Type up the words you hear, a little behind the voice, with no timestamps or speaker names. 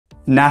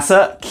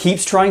NASA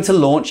keeps trying to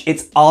launch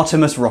its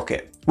Artemis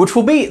rocket, which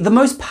will be the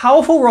most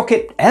powerful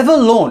rocket ever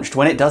launched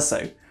when it does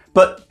so.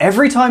 But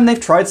every time they've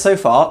tried so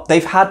far,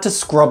 they've had to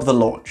scrub the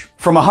launch.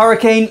 From a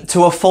hurricane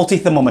to a faulty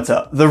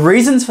thermometer, the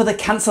reasons for the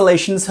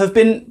cancellations have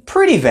been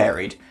pretty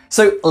varied.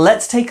 So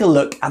let's take a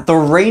look at the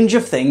range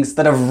of things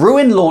that have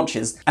ruined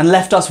launches and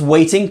left us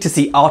waiting to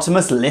see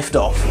Artemis lift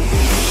off.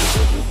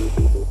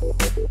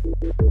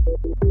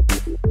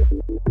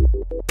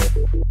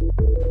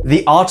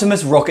 The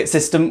Artemis rocket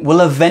system will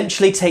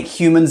eventually take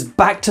humans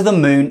back to the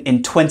moon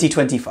in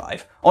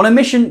 2025 on a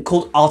mission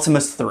called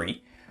Artemis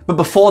 3. But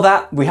before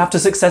that, we have to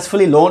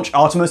successfully launch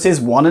Artemis's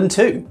 1 and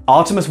 2.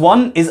 Artemis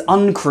 1 is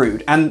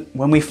uncrewed, and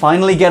when we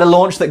finally get a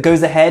launch that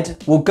goes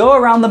ahead, we'll go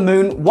around the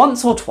moon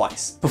once or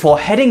twice before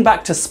heading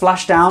back to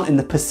splashdown in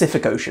the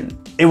Pacific Ocean.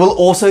 It will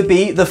also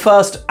be the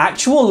first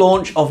actual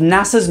launch of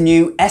NASA's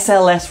new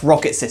SLS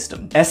rocket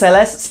system.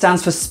 SLS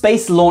stands for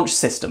Space Launch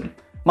System.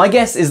 My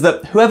guess is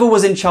that whoever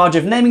was in charge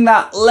of naming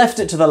that left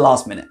it to the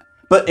last minute.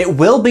 But it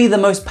will be the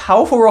most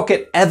powerful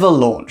rocket ever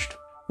launched.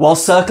 While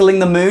circling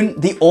the moon,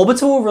 the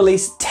orbiter will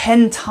release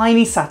 10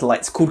 tiny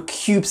satellites called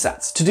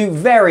CubeSats to do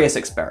various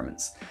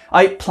experiments.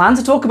 I plan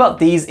to talk about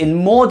these in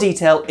more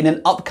detail in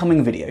an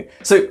upcoming video,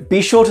 so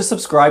be sure to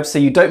subscribe so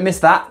you don't miss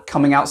that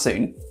coming out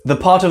soon. The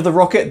part of the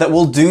rocket that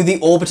will do the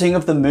orbiting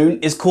of the moon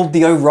is called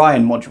the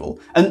Orion module,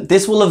 and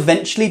this will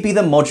eventually be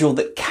the module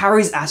that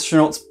carries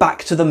astronauts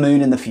back to the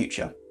moon in the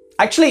future.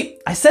 Actually,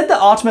 I said that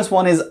Artemis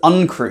 1 is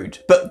uncrewed,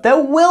 but there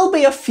will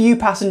be a few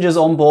passengers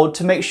on board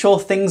to make sure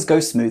things go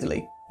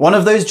smoothly. One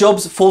of those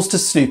jobs falls to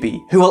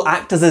Snoopy, who will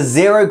act as a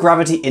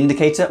zero-gravity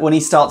indicator when he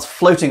starts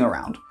floating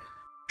around.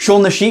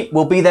 Shaun the Sheep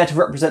will be there to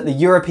represent the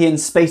European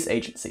Space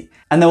Agency,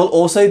 and there will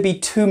also be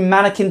 2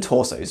 mannequin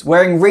torsos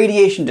wearing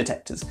radiation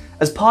detectors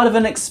as part of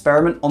an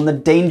experiment on the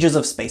dangers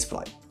of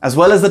spaceflight. As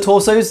well as the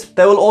torsos,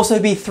 there will also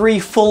be 3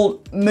 full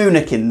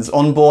Moonikins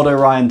on board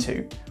Orion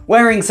 2,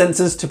 wearing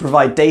sensors to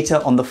provide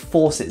data on the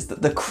forces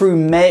that the crew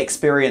may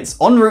experience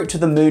en route to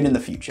the moon in the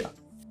future.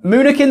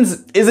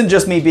 Moonikins isn't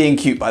just me being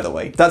cute, by the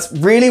way. That's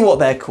really what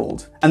they're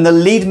called. And the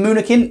lead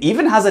Moonikin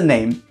even has a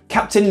name,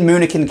 Captain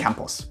Moonikin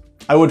Campos.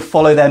 I would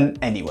follow them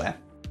anywhere.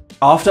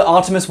 After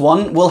Artemis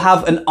 1, we'll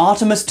have an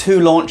Artemis 2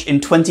 launch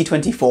in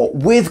 2024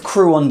 with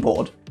crew on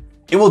board.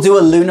 It will do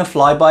a lunar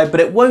flyby,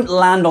 but it won't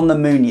land on the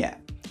moon yet.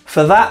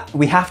 For that,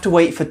 we have to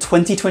wait for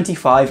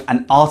 2025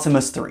 and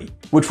Artemis 3,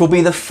 which will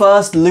be the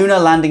first lunar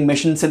landing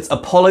mission since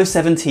Apollo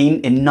 17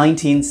 in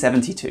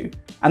 1972.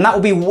 And that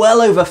will be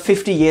well over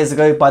 50 years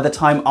ago by the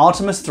time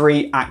Artemis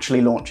 3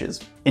 actually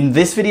launches. In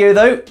this video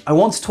though, I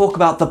want to talk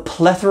about the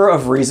plethora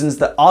of reasons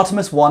that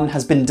Artemis 1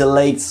 has been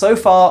delayed so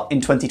far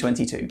in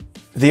 2022.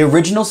 The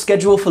original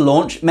schedule for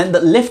launch meant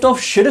that liftoff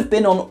should have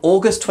been on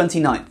August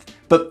 29th,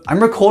 but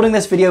I'm recording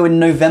this video in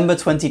November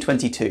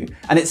 2022,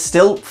 and it's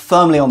still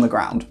firmly on the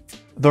ground.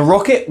 The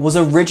rocket was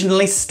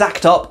originally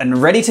stacked up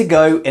and ready to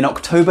go in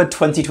October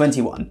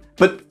 2021,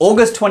 but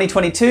August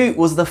 2022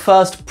 was the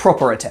first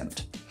proper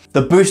attempt.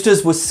 The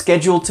boosters were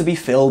scheduled to be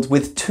filled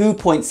with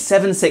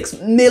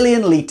 2.76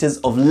 million litres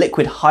of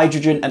liquid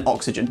hydrogen and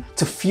oxygen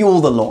to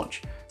fuel the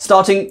launch,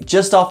 starting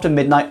just after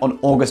midnight on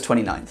August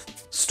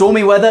 29th.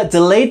 Stormy weather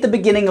delayed the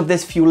beginning of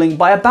this fueling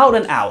by about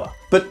an hour,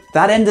 but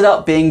that ended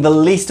up being the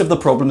least of the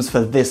problems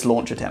for this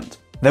launch attempt.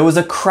 There was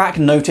a crack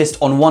noticed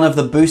on one of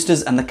the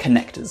boosters and the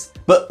connectors,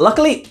 but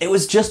luckily it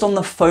was just on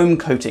the foam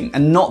coating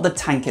and not the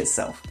tank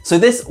itself. So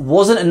this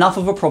wasn't enough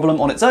of a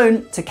problem on its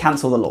own to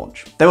cancel the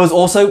launch. There was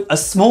also a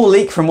small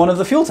leak from one of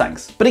the fuel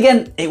tanks, but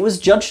again, it was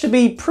judged to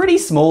be pretty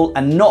small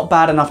and not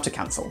bad enough to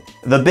cancel.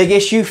 The big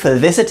issue for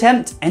this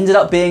attempt ended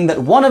up being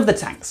that one of the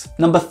tanks,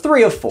 number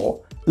 3 of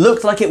 4,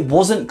 looked like it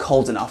wasn't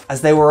cold enough as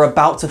they were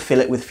about to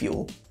fill it with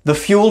fuel. The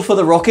fuel for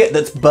the rocket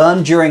that's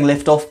burned during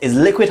liftoff is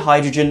liquid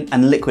hydrogen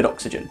and liquid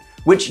oxygen,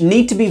 which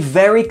need to be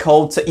very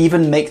cold to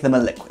even make them a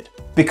liquid.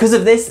 Because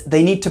of this,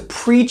 they need to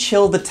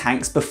pre-chill the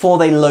tanks before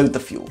they load the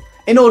fuel,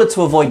 in order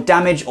to avoid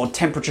damage or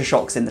temperature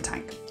shocks in the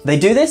tank. They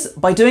do this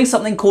by doing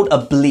something called a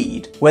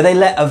bleed, where they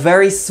let a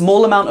very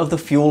small amount of the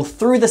fuel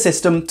through the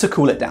system to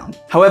cool it down.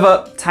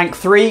 However, tank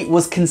 3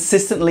 was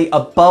consistently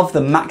above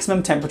the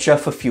maximum temperature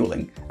for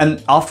fueling,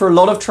 and after a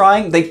lot of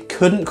trying, they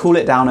couldn't cool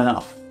it down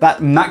enough.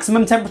 That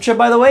maximum temperature,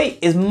 by the way,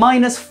 is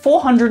minus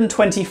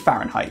 420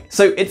 Fahrenheit,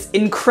 so it's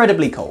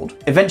incredibly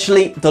cold.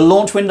 Eventually, the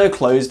launch window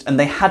closed and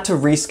they had to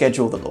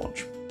reschedule the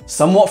launch.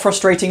 Somewhat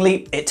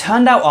frustratingly, it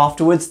turned out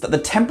afterwards that the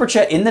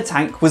temperature in the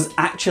tank was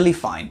actually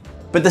fine,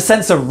 but the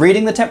sensor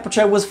reading the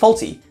temperature was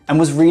faulty and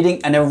was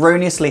reading an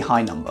erroneously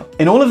high number.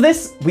 In all of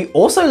this, we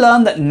also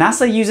learned that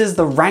NASA uses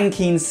the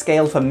Rankine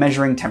scale for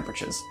measuring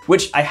temperatures,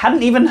 which I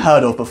hadn't even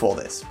heard of before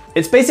this.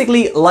 It's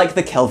basically like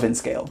the Kelvin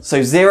scale,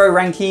 so 0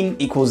 Rankine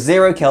equals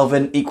 0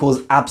 Kelvin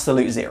equals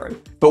absolute 0.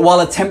 But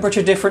while a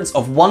temperature difference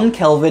of 1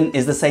 Kelvin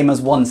is the same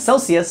as 1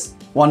 Celsius,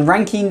 1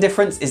 Rankine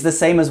difference is the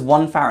same as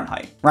 1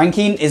 Fahrenheit.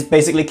 Rankine is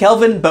basically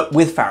Kelvin, but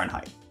with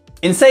Fahrenheit.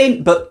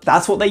 Insane, but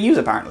that's what they use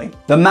apparently.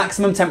 The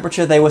maximum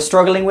temperature they were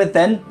struggling with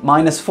then,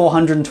 minus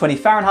 420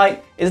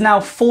 Fahrenheit, is now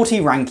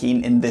 40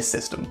 Rankine in this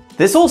system.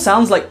 This all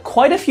sounds like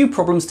quite a few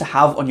problems to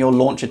have on your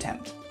launch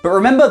attempt. But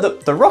remember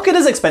that the rocket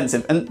is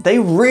expensive and they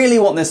really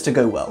want this to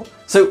go well.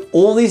 So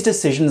all these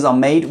decisions are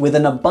made with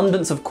an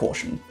abundance of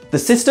caution. The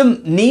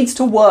system needs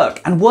to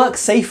work and work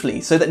safely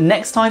so that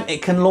next time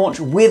it can launch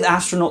with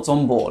astronauts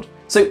on board.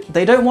 So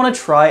they don't want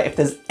to try if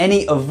there's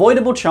any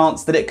avoidable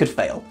chance that it could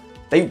fail.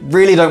 They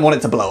really don't want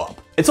it to blow up.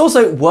 It's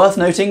also worth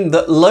noting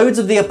that loads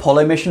of the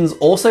Apollo missions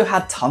also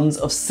had tons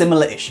of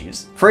similar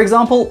issues. For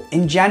example,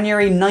 in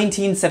January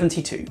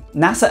 1972,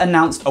 NASA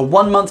announced a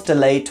 1-month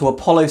delay to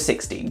Apollo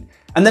 16.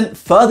 And then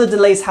further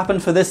delays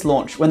happened for this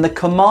launch when the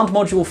command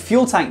module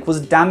fuel tank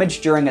was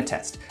damaged during a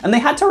test, and they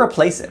had to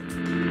replace it.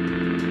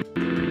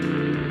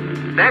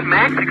 That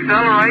max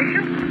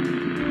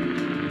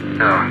acceleration?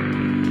 No.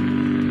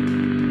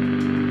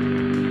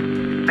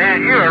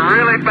 Man, you are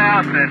really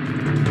bouncing.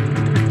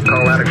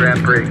 Call that a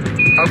Grand Prix.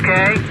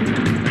 Okay.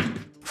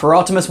 For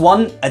Artemis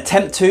 1,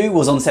 attempt 2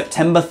 was on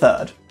September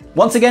 3rd.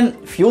 Once again,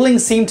 fueling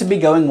seemed to be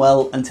going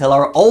well until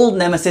our old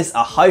nemesis,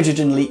 a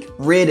hydrogen leak,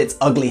 reared its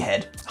ugly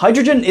head.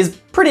 Hydrogen is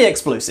pretty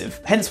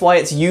explosive, hence why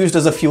it's used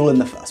as a fuel in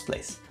the first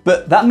place.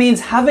 But that means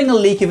having a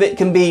leak of it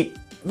can be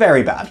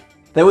very bad.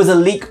 There was a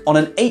leak on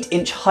an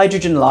 8-inch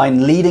hydrogen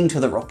line leading to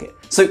the rocket,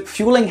 so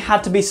fueling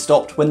had to be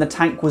stopped when the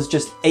tank was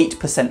just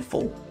 8%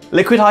 full.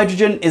 Liquid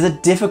hydrogen is a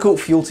difficult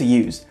fuel to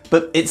use,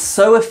 but it's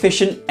so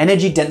efficient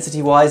energy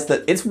density-wise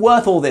that it's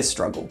worth all this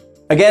struggle.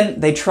 Again,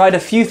 they tried a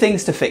few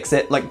things to fix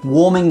it, like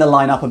warming the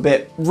line up a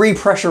bit,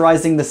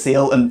 repressurizing the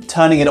seal, and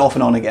turning it off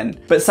and on again.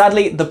 But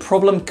sadly, the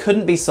problem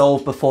couldn't be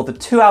solved before the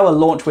 2-hour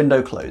launch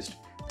window closed.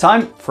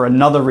 Time for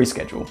another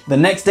reschedule. The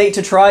next date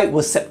to try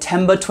was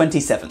September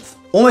 27th,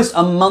 almost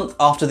a month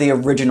after the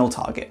original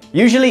target.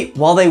 Usually,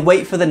 while they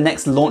wait for the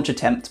next launch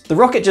attempt, the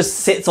rocket just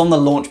sits on the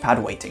launch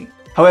pad waiting.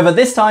 However,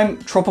 this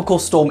time, Tropical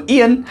Storm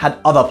Ian had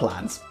other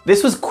plans.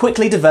 This was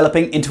quickly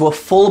developing into a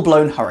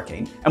full-blown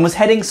hurricane and was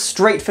heading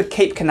straight for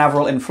Cape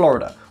Canaveral in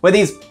Florida, where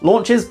these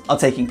launches are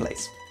taking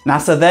place.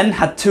 NASA then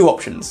had two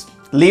options: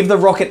 leave the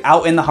rocket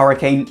out in the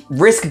hurricane,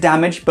 risk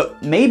damage, but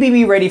maybe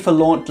be ready for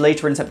launch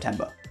later in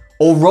September,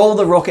 or roll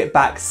the rocket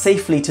back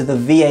safely to the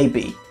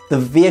VAB, the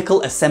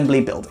Vehicle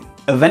Assembly Building.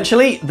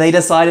 Eventually, they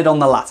decided on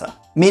the latter,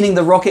 meaning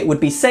the rocket would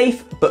be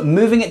safe, but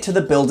moving it to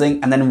the building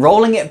and then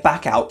rolling it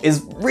back out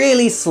is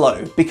really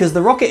slow because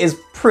the rocket is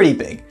pretty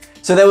big,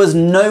 so there was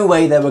no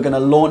way they were going to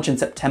launch in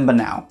September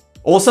now.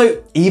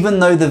 Also, even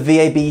though the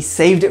VAB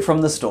saved it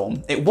from the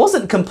storm, it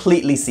wasn't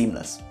completely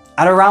seamless.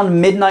 At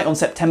around midnight on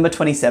September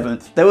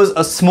 27th, there was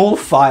a small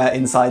fire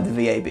inside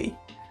the VAB.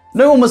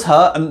 No one was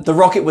hurt and the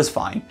rocket was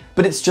fine,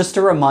 but it's just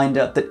a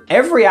reminder that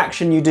every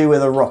action you do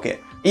with a rocket,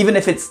 even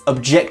if it's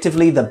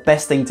objectively the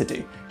best thing to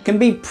do, can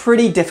be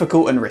pretty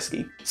difficult and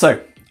risky.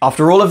 So,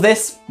 after all of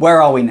this,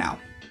 where are we now?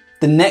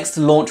 The next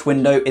launch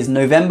window is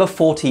November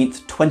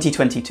 14th,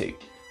 2022,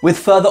 with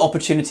further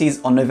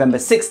opportunities on November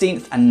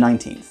 16th and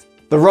 19th.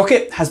 The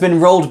rocket has been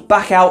rolled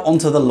back out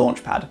onto the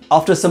launch pad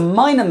after some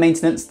minor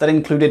maintenance that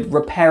included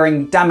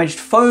repairing damaged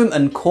foam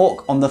and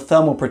cork on the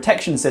thermal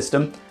protection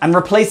system and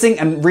replacing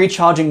and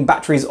recharging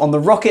batteries on the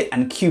rocket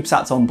and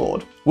CubeSats on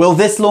board. Will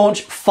this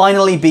launch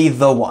finally be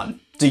the one?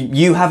 Do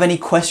you have any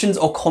questions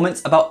or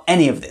comments about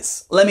any of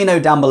this? Let me know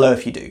down below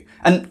if you do.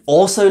 And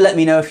also let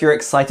me know if you're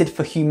excited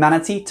for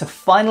humanity to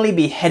finally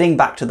be heading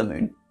back to the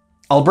moon.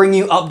 I'll bring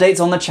you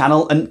updates on the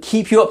channel and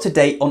keep you up to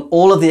date on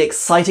all of the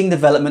exciting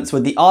developments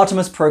with the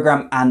Artemis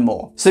program and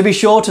more. So be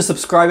sure to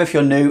subscribe if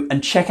you're new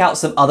and check out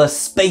some other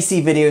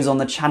spacey videos on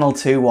the channel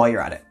too while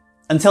you're at it.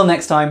 Until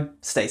next time,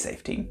 stay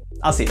safe team.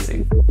 I'll see you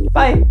soon.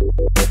 Bye.